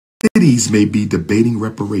Cities may be debating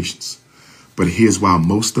reparations, but here's why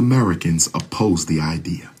most Americans oppose the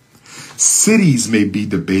idea. Cities may be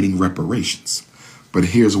debating reparations, but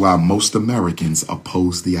here's why most Americans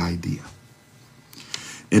oppose the idea.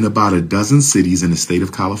 In about a dozen cities in the state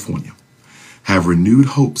of California have renewed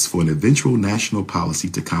hopes for an eventual national policy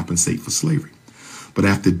to compensate for slavery. But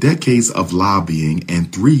after decades of lobbying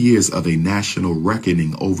and 3 years of a national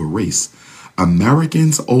reckoning over race,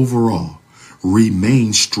 Americans overall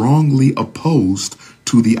remain strongly opposed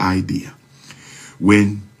to the idea.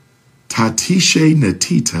 When Tatishe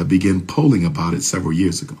Natita began polling about it several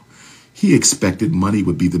years ago, he expected money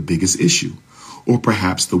would be the biggest issue, or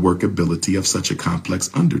perhaps the workability of such a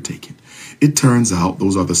complex undertaking. It turns out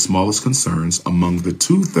those are the smallest concerns among the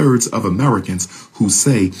 2/3 of Americans who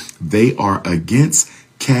say they are against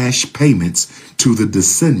cash payments to the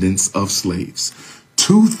descendants of slaves.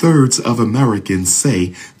 2/3 of Americans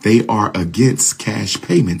say they are against cash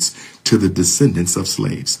payments to the descendants of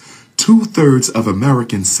slaves. 2/3 of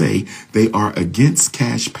Americans say they are against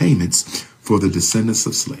cash payments for the descendants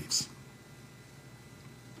of slaves.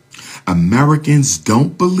 Americans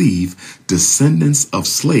don't believe descendants of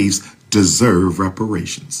slaves deserve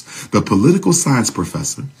reparations. The political science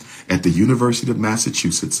professor at the University of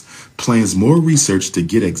Massachusetts plans more research to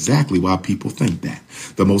get exactly why people think that.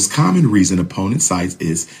 The most common reason opponents cite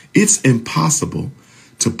is it's impossible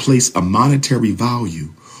to place a monetary value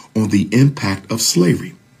on the impact of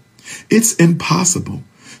slavery. It's impossible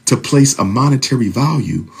to place a monetary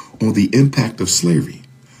value on the impact of slavery.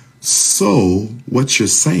 So what you're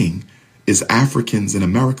saying is Africans in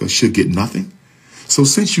America should get nothing? So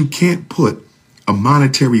since you can't put a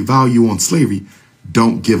monetary value on slavery,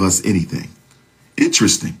 don't give us anything.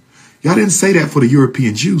 Interesting. Y'all didn't say that for the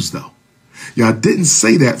European Jews, though. Y'all didn't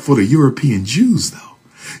say that for the European Jews, though.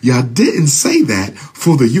 Y'all didn't say that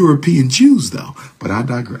for the European Jews, though. But I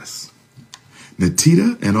digress.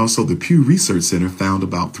 Natita and also the Pew Research Center found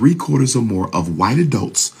about 3/4 or more of white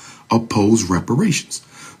adults oppose reparations.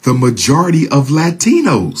 The majority of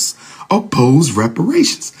Latinos oppose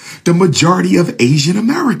reparations. The majority of Asian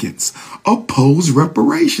Americans oppose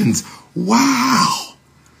reparations. Wow.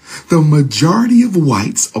 The majority of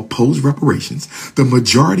whites oppose reparations. The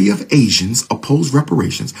majority of Asians oppose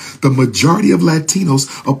reparations. The majority of Latinos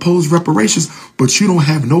oppose reparations. But you don't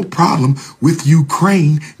have no problem with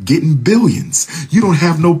Ukraine getting billions. You don't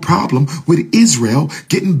have no problem with Israel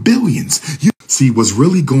getting billions. See, what's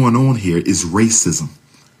really going on here is racism.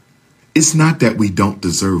 It's not that we don't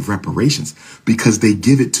deserve reparations because they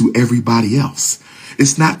give it to everybody else.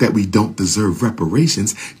 It's not that we don't deserve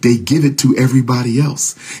reparations. They give it to everybody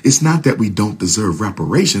else. It's not that we don't deserve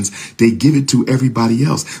reparations. They give it to everybody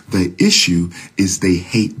else. The issue is they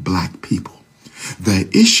hate black people. The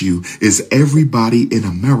issue is everybody in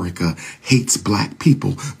America hates black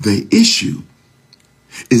people. The issue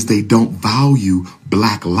is they don't value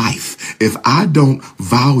black life. If I don't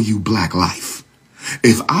value black life,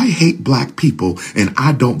 if I hate black people and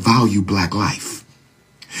I don't value black life,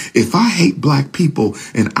 if I hate black people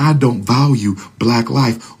and I don't value black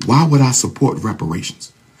life, why would I support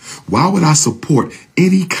reparations? Why would I support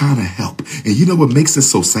any kind of help? And you know what makes it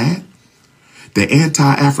so sad? The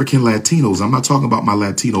anti-African Latinos, I'm not talking about my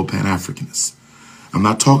Latino Pan-Africanists. I'm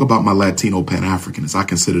not talking about my Latino Pan-Africanists. I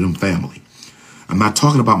consider them family. I'm not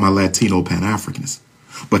talking about my Latino Pan-Africanists.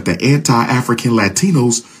 But the anti-African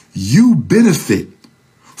Latinos, you benefit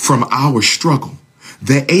from our struggle.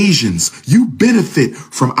 The Asians, you benefit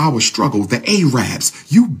from our struggle. The Arabs,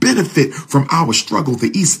 you benefit from our struggle.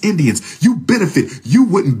 The East Indians, you benefit. You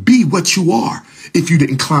wouldn't be what you are if you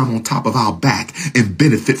didn't climb on top of our back and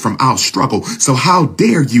benefit from our struggle. So how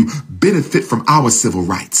dare you benefit from our civil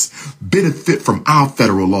rights, benefit from our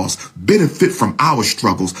federal laws, benefit from our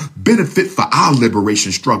struggles, benefit for our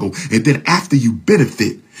liberation struggle. And then after you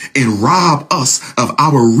benefit and rob us of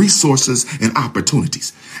our resources and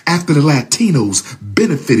opportunities. After the Latinos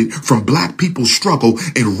benefited from black people's struggle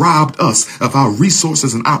and robbed us of our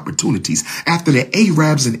resources and opportunities. After the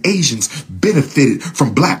Arabs and Asians benefited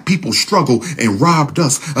from black people's struggle and robbed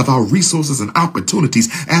us of our resources and opportunities.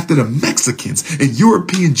 After the Mexicans and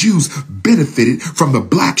European Jews benefited from the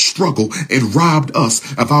black struggle and robbed us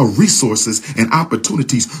of our resources and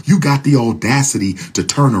opportunities, you got the audacity to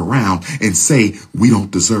turn around and say we don't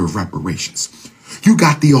deserve reparations. You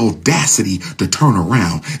got the audacity to turn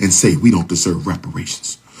around and say we don't deserve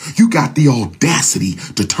reparations. You got the audacity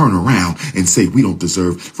to turn around and say we don't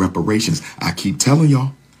deserve reparations. I keep telling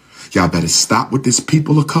y'all, y'all better stop with this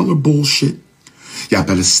people of color bullshit. Y'all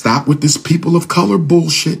better stop with this people of color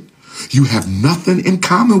bullshit. You have nothing in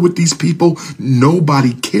common with these people.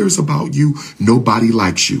 Nobody cares about you. Nobody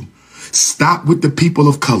likes you. Stop with the people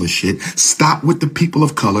of color shit. Stop with the people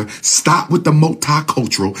of color. Stop with the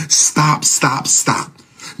multicultural. Stop, stop, stop.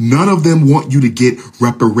 None of them want you to get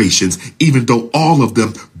reparations, even though all of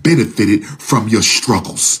them benefited from your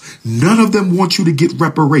struggles. None of them want you to get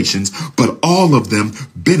reparations, but all of them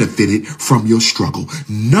benefited from your struggle.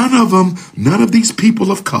 None of these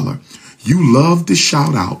people of color you love to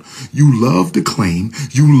shout out, you love to claim,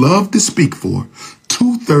 you love to speak for.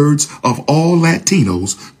 2/3 of all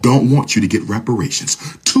Latinos don't want you to get reparations.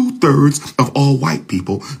 2/3 of all white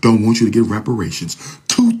people don't want you to get reparations.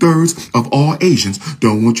 2/3 of all Asians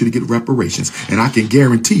don't want you to get reparations. And I can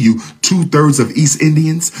guarantee you 2/3 of East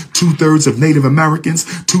Indians, 2/3 of Native Americans,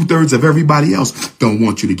 2/3 of everybody else don't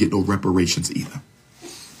want you to get no reparations either.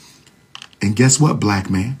 And guess what, black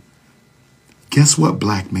man? Guess what,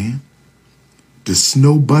 black man? The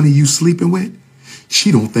snow bunny you sleeping with,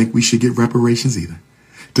 she don't think we should get reparations either.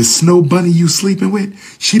 The snow bunny you sleeping with,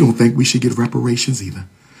 she don't think we should get reparations either.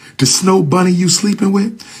 The snow bunny you sleeping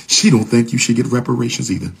with, she don't think you should get reparations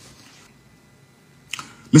either.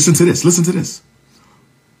 Listen to this. Listen to this.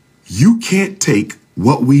 You can't take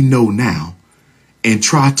what we know now and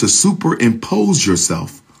try to superimpose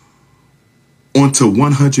yourself onto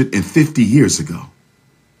 150 years ago.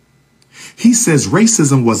 He says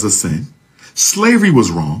racism was a sin. Slavery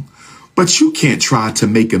was wrong, but you can't try to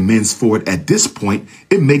make amends for it at this point.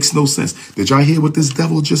 It makes no sense. Did y'all hear what this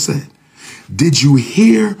devil just said? Did you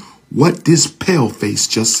hear what this paleface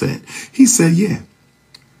just said? He said, yeah,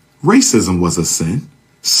 racism was a sin.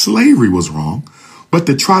 Slavery was wrong, but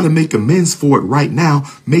to try to make amends for it right now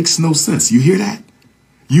makes no sense. You hear that?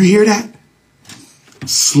 You hear that?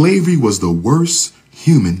 Slavery was the worst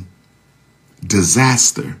human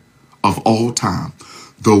disaster of all time.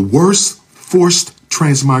 The worst forced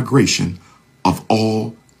transmigration of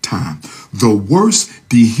all time. The worst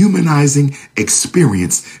dehumanizing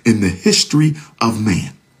experience in the history of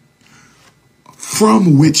man,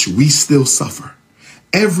 from which we still suffer.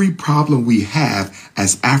 Every problem we have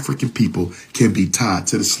as African people can be tied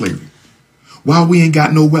to the slavery. Why we ain't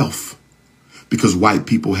got no wealth? Because white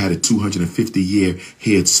people had a 250-year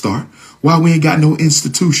head start. Why we ain't got no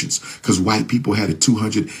institutions? Because white people had a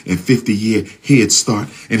 250-year head start.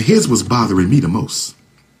 And here's what's bothering me the most.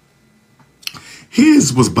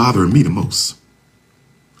 Here's what's bothering me the most.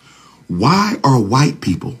 Why are white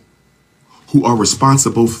people who are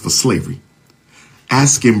responsible for slavery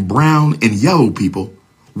asking brown and yellow people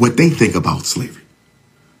what they think about slavery?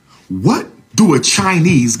 What do a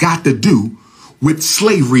Chinese got to do with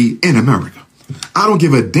slavery in America? I don't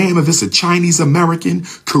give a damn if it's a Chinese American,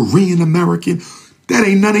 Korean American. That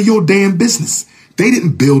ain't none of your damn business. They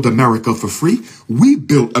didn't build America for free. We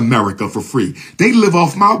built America for free. They live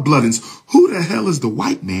off my bloodings. Who the hell is the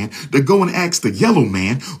white man to go and ask the yellow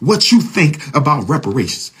man what you think about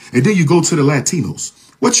reparations? And then you go to the Latinos.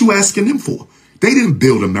 What you asking them for? They didn't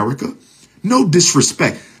build America. No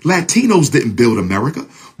disrespect. Latinos didn't build America,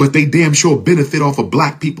 but they damn sure benefit off of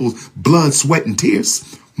black people's blood, sweat, and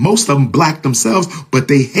tears. Most of them black themselves, but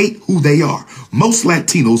they hate who they are. Most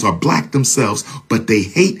Latinos are black themselves, but they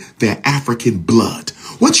hate their African blood.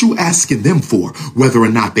 What you asking them for, whether or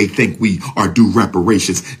not they think we are due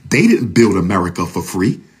reparations? They didn't build America for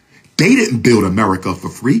free. They didn't build America for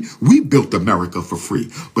free. We built America for free.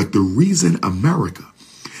 But the reason America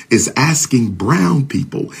is asking brown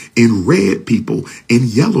people and red people and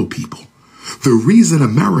yellow people, the reason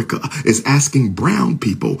America is asking brown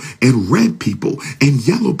people and red people and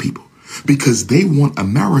yellow people, because they want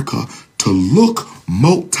America to look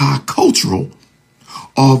multicultural,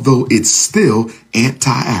 although it's still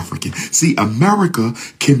anti-African. See, America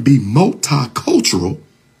can be multicultural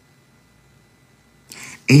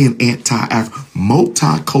and anti-African.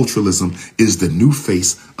 Multiculturalism is the new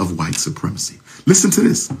face of white supremacy. Listen to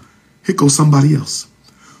this. Here goes somebody else.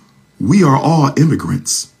 We are all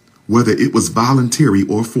immigrants, whether it was voluntary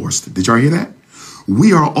or forced. Did y'all hear that?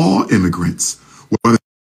 We are all immigrants.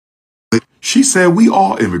 She said we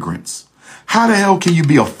all immigrants. How the hell can you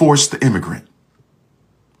be a forced immigrant?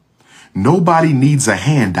 Nobody needs a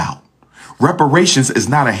handout. Reparations is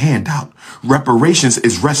not a handout. Reparations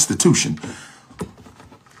is restitution.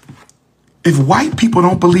 If white people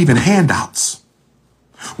don't believe in handouts,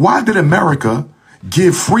 why did America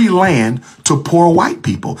give free land to poor white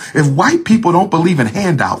people? If white people don't believe in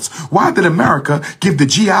handouts, why did America give the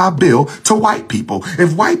GI Bill to white people?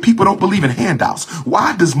 If white people don't believe in handouts,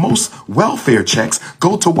 why does most welfare checks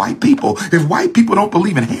go to white people? If white people don't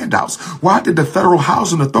believe in handouts, why did the Federal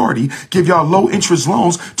Housing Authority give y'all low interest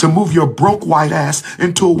loans to move your broke white ass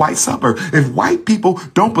into a white suburb? If white people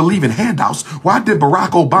don't believe in handouts, why did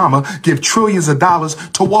Barack Obama give trillions of dollars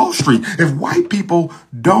to Wall Street? If white people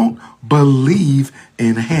don't believe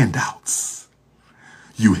in handouts,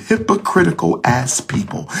 you hypocritical ass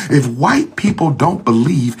people. If white people don't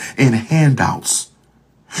believe in handouts,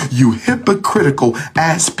 you hypocritical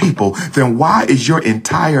ass people, then why is your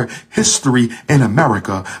entire history in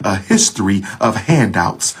America a history of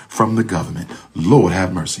handouts from the government? Lord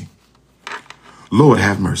have mercy. Lord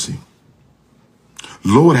have mercy.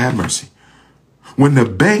 Lord have mercy. When the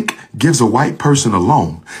bank gives a white person a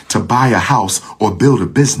loan to buy a house or build a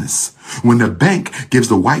business, when the bank gives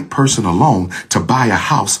the white person a loan to buy a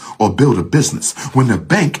house or build a business, when the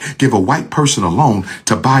bank give a white person a loan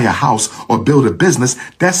to buy a house or build a business,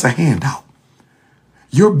 that's a handout.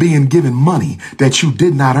 You're being given money that you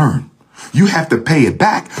did not earn. You have to pay it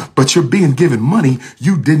back, but you're being given money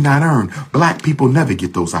you did not earn. Black people never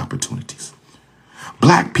get those opportunities.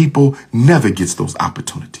 Black people never gets those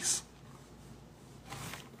opportunities.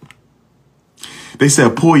 They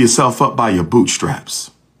said, pull yourself up by your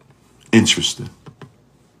bootstraps. Interesting.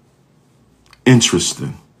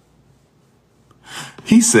 Interesting.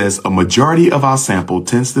 He says a majority of our sample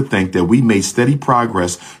tends to think that we made steady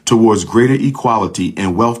progress towards greater equality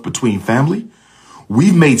and wealth between family.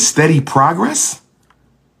 We've made steady progress?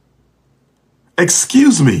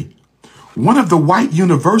 Excuse me. One of the white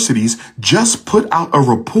universities just put out a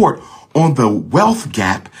report on the wealth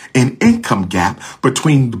gap and income gap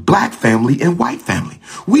between the black family and white family.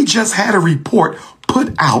 We just had a report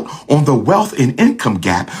put out on the wealth and income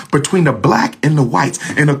gap between the black and the whites.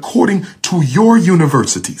 And according to your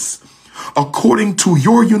universities,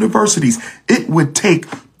 it would take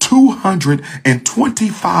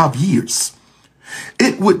 225 years.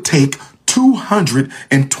 It would take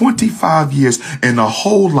 225 years and a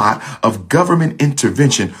whole lot of government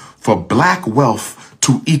intervention for black wealth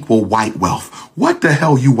to equal white wealth. What the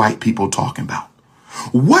hell you white people talking about?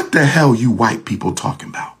 What the hell you white people talking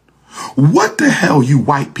about? What the hell you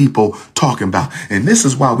white people talking about? And this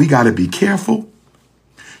is why we got to be careful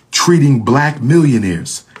treating black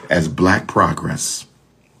millionaires as black progress.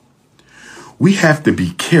 We have to be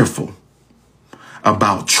careful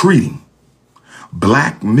about treating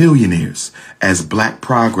black millionaires as black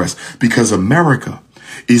progress, because America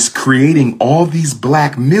is creating all these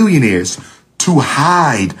black millionaires to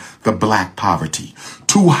hide the black poverty,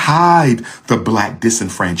 to hide the black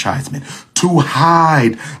disenfranchisement, to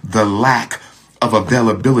hide the lack of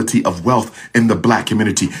availability of wealth in the black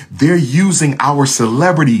community. They're using our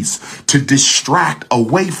celebrities to distract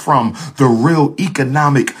away from the real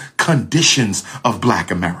economic conditions of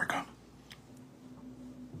black America.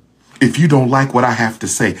 If you don't like what I have to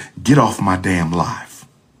say, get off my damn live.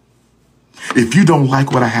 If you don't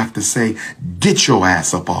like what I have to say, get your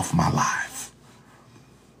ass up off my live.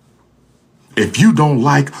 If you don't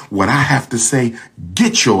like what I have to say,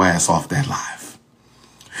 get your ass off that live.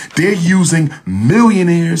 They're using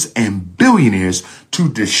millionaires and billionaires to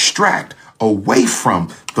distract away from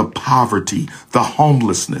the poverty, the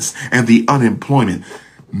homelessness, and the unemployment.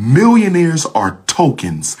 Millionaires are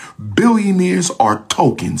tokens. Billionaires are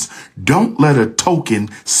tokens. Don't let a token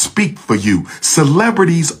speak for you.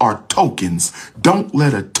 Celebrities are tokens. Don't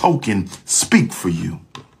let a token speak for you.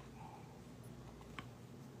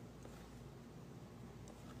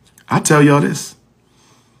 I tell y'all this.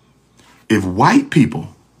 If white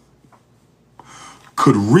people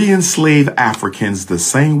could re-enslave Africans the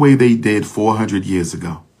same way they did 400 years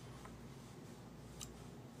ago,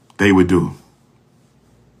 they would do.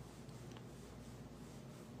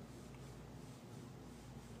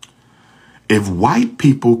 If white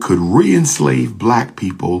people could re-enslave black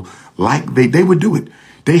people like they would do it.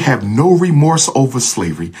 They have no remorse over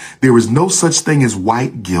slavery. There is no such thing as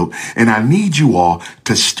white guilt. And I need you all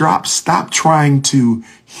to stop trying to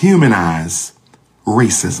humanize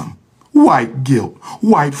racism. White guilt,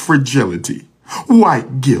 white fragility,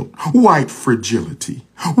 white guilt, white fragility,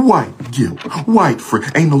 white guilt,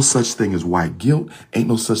 ain't no such thing as white guilt. Ain't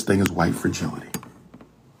no such thing as white fragility.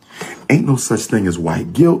 Ain't no such thing as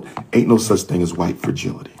white guilt. Ain't no such thing as white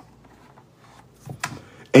fragility.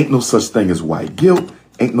 Ain't no such thing as white guilt.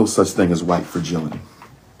 Ain't no such thing as white fragility.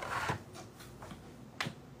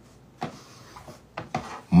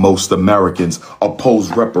 Most Americans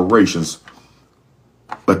oppose reparations,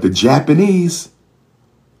 but the Japanese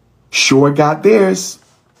Sure got theirs.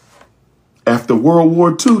 After World War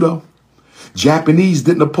II, though. Japanese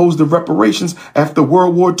didn't oppose the reparations after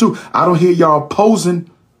World War II. I don't hear y'all opposing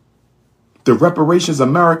the reparations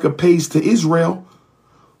America pays to Israel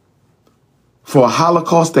for a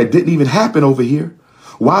Holocaust that didn't even happen over here.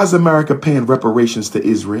 Why is America paying reparations to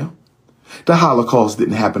Israel? The Holocaust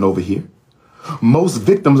didn't happen over here. Most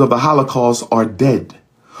victims of the Holocaust are dead.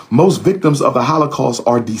 Most victims of the Holocaust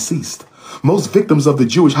are deceased. Most victims of the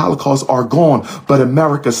Jewish Holocaust are gone, but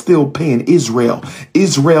America's still paying Israel.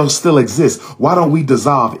 Israel still exists. Why don't we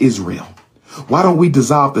dissolve Israel? Why don't we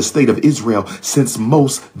dissolve the state of Israel since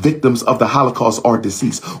most victims of the Holocaust are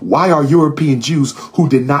deceased? Why are European Jews who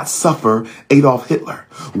did not suffer Adolf Hitler?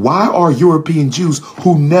 Why are European Jews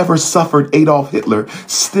who never suffered Adolf Hitler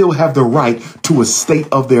still have the right to a state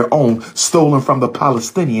of their own stolen from the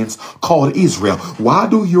Palestinians called Israel? Why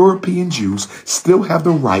do European Jews still have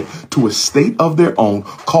the right to a state of their own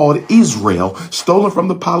called Israel stolen from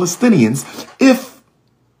the Palestinians if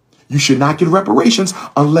you should not get reparations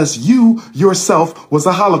unless you yourself was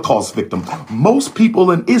a Holocaust victim? Most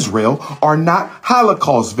people in Israel are not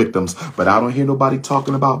Holocaust victims, but I don't hear nobody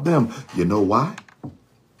talking about them. You know why?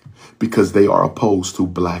 Because they are opposed to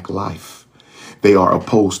black life. They are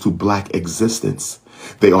opposed to black existence.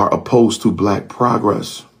 They are opposed to black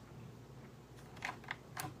progress.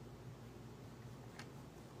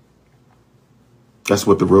 That's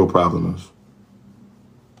what the real problem is.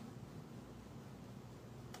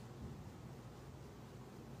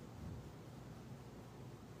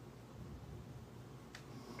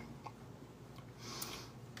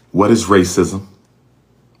 What is racism?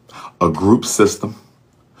 A group system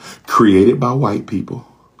created by white people,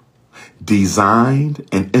 designed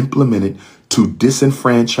and implemented to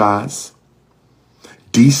disenfranchise,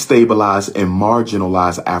 destabilize, and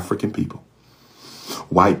marginalize African people.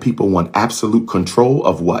 White people want absolute control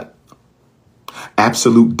of what?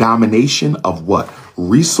 Absolute domination of what?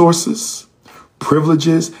 Resources,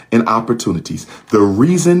 privileges, and opportunities. The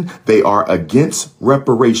reason they are against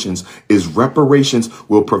reparations is reparations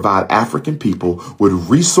will provide African people with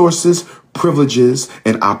resources, privileges,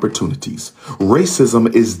 and opportunities.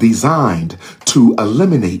 Racism is designed to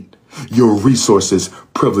eliminate your resources,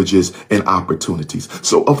 privileges, and opportunities.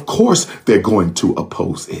 So of course they're going to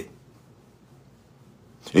oppose it.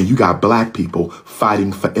 And you got black people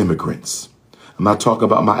fighting for immigrants. I'm not talking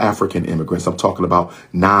about my African immigrants. I'm talking about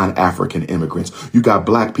non-African immigrants. You got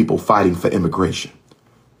black people fighting for immigration.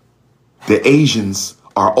 The Asians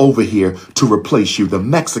are over here to replace you. The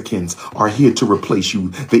Mexicans are here to replace you.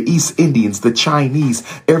 The East Indians, the Chinese,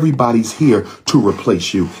 everybody's here to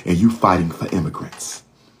replace you. And you fighting for immigrants.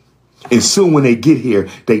 And soon when they get here,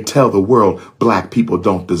 they tell the world black people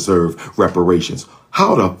don't deserve reparations.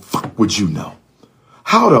 How the fuck would you know?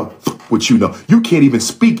 How the fuck would you know? You can't even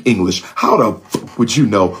speak English. How the fuck would you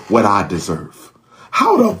know what I deserve?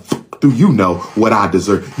 How the fuck do you know what I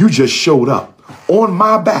deserve? You just showed up on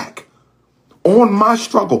my back, on my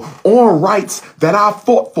struggle, on rights that I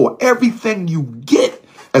fought for. Everything you get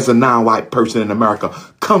as a non-white person in America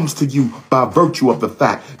comes to you by virtue of the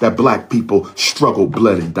fact that black people struggled,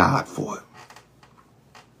 bled, and died for it.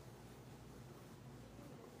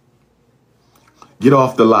 Get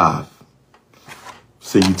off the live.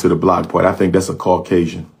 Send you to the blog point. I think that's a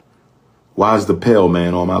Caucasian. Why is the pale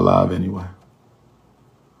man on my live anyway?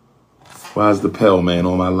 Why is the pale man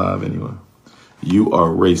on my live anyway? You are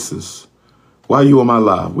racist. Why are you on my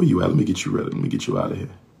live? Where you at? Let me get you ready. Let me get you out of here.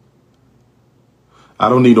 I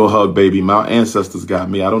don't need no hug, baby. My ancestors got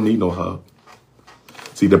me. I don't need no hug.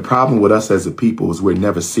 See, the problem with us as a people is we're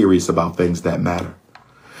never serious about things that matter.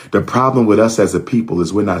 The problem with us as a people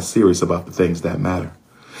is we're not serious about the things that matter.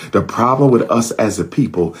 The problem with us as a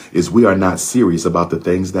people is we are not serious about the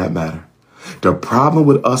things that matter. The problem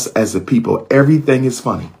with us as a people, everything is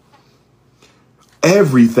funny.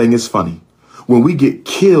 Everything is funny. When we get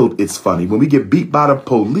killed, it's funny. When we get beat by the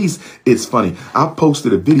police, it's funny. I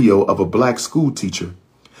posted a video of a black school teacher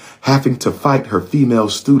having to fight her female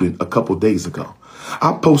student a couple days ago.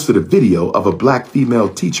 I posted a video of a black female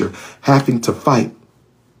teacher having to fight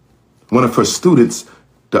one of her students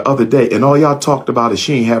the other day, and all y'all talked about is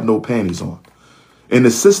she ain't have no panties on. And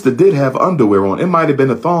the sister did have underwear on. It might have been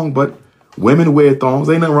a thong, but women wear thongs.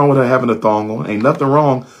 Ain't nothing wrong with her having a thong on. Ain't nothing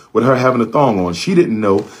wrong with her having a thong on. She didn't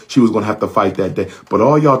know she was going to have to fight that day. But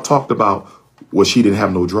all y'all talked about was she didn't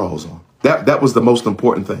have no drawers on. That was the most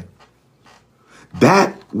important thing.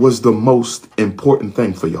 That was the most important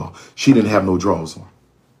thing for y'all. She didn't have no drawers on.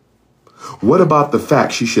 What about the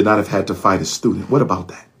fact she should not have had to fight a student? What about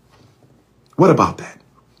that? What about that?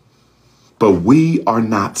 But we are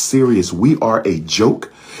not serious. We are a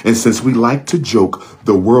joke. And since we like to joke,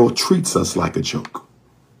 the world treats us like a joke.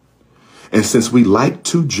 And since we like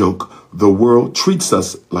to joke, the world treats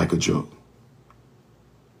us like a joke.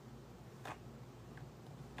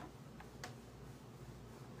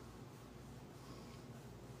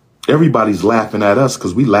 Everybody's laughing at us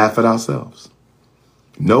because we laugh at ourselves.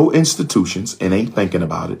 No institutions and ain't thinking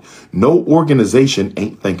about it. No organization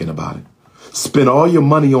ain't thinking about it. Spend all your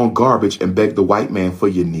money on garbage and beg the white man for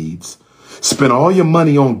your needs. Spend all your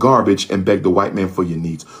money on garbage and beg the white man for your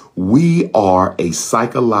needs. We are a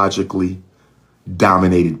psychologically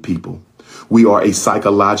dominated people. We are a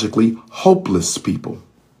psychologically hopeless people.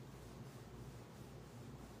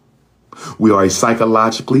 We are a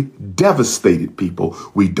psychologically devastated people.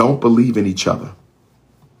 We don't believe in each other.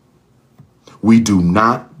 We do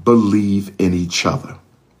not believe in each other.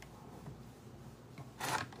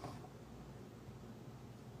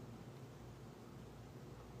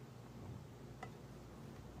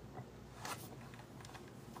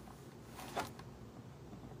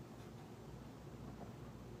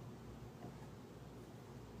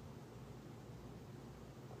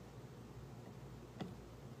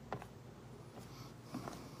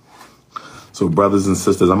 So brothers and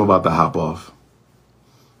sisters, I'm about to hop off.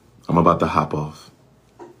 I'm about to hop off.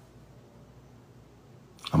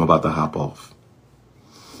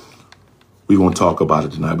 We're going to talk about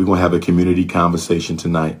it tonight. We're going to have a community conversation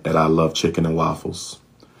tonight at I Love Chicken and Waffles.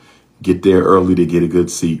 Get there early to get a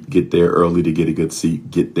good seat. Get there early to get a good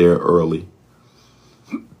seat. Get there early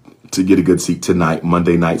to get a good seat tonight.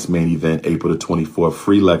 Monday night's main event, April the 24th.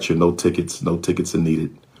 Free lecture. No tickets. No tickets are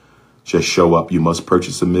needed. Just show up. You must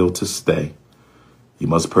purchase a meal to stay. You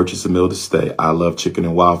must purchase a meal to stay. I Love Chicken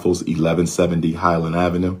and Waffles, 1170 Highland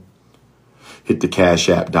Avenue. Hit the Cash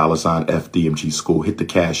App, $ FDMG School. Hit the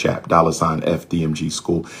Cash App, $ FDMG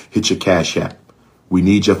School. Hit your Cash App. We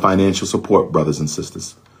need your financial support, brothers and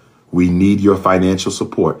sisters. We need your financial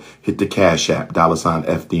support. Hit the Cash App, $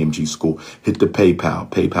 FDMG School. Hit the PayPal,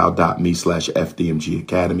 paypal.me/FDMG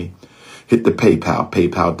Academy. Hit the PayPal,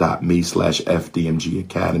 paypal.me/FDMG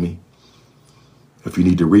Academy. If you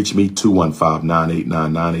need to reach me,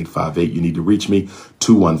 215-989-9858. You need to reach me,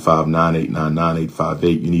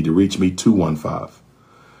 215-989-9858. You need to reach me,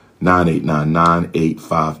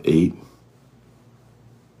 215-989-9858.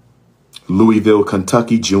 Louisville,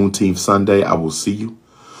 Kentucky, Juneteenth Sunday, I will see you.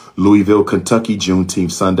 Louisville, Kentucky,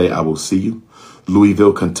 Juneteenth Sunday, I will see you.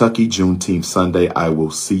 Louisville, Kentucky, Juneteenth Sunday, I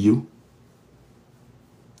will see you.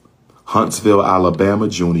 Huntsville, Alabama,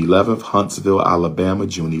 June 11th. Huntsville, Alabama,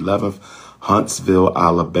 June 11th. Huntsville,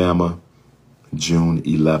 Alabama, June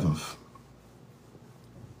 11th.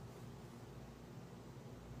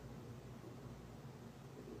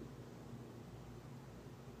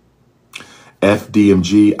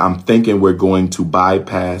 FDMG, I'm thinking we're going to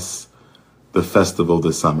bypass the festival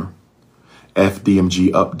this summer. FDMG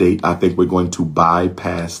update, I think we're going to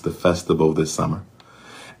bypass the festival this summer.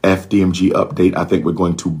 FDMG update, I think we're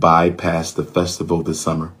going to bypass the festival this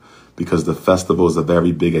summer because the festival is a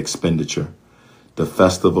very big expenditure. The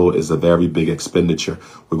festival is a very big expenditure.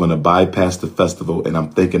 We're going to bypass the festival, and I'm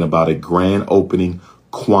thinking about a grand opening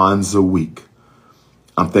Kwanzaa week.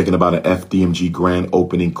 I'm thinking about an FDMG grand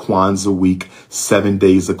opening Kwanzaa week, 7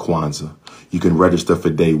 days of Kwanzaa. You can register for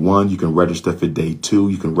day 1. You can register for day 2.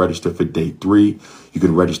 You can register for day 3. You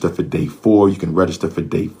can register for day 4. You can register for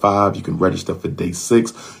day 5. You can register for day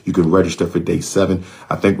 6. You can register for day 7.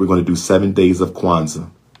 I think we're going to do 7 days of Kwanzaa.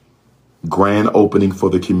 Grand opening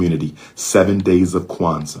for the community, 7 days of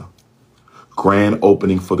Kwanzaa. Grand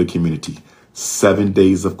opening for the community, 7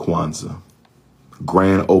 days of Kwanzaa.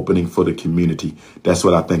 Grand opening for the community. That's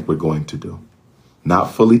what I think we're going to do.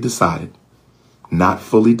 Not fully decided. Not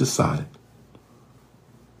fully decided.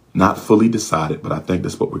 Not fully decided, but I think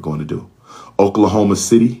that's what we're going to do. Oklahoma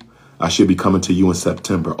City, I should be coming to you in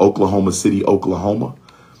September. Oklahoma City, Oklahoma.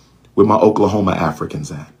 Where my Oklahoma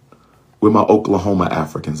Africans at? Where my Oklahoma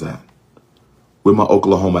Africans at? Where my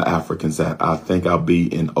Oklahoma Africans at? I think I'll be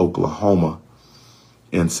in Oklahoma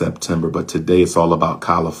in September, but today it's all about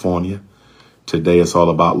California. Today it's all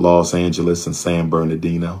about Los Angeles and San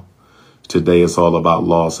Bernardino. Today it's all about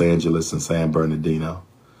Los Angeles and San Bernardino.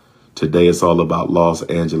 Today it's all about Los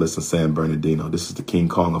Angeles and San Bernardino. This is the King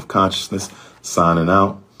Kong of Consciousness signing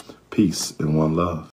out. Peace and one love.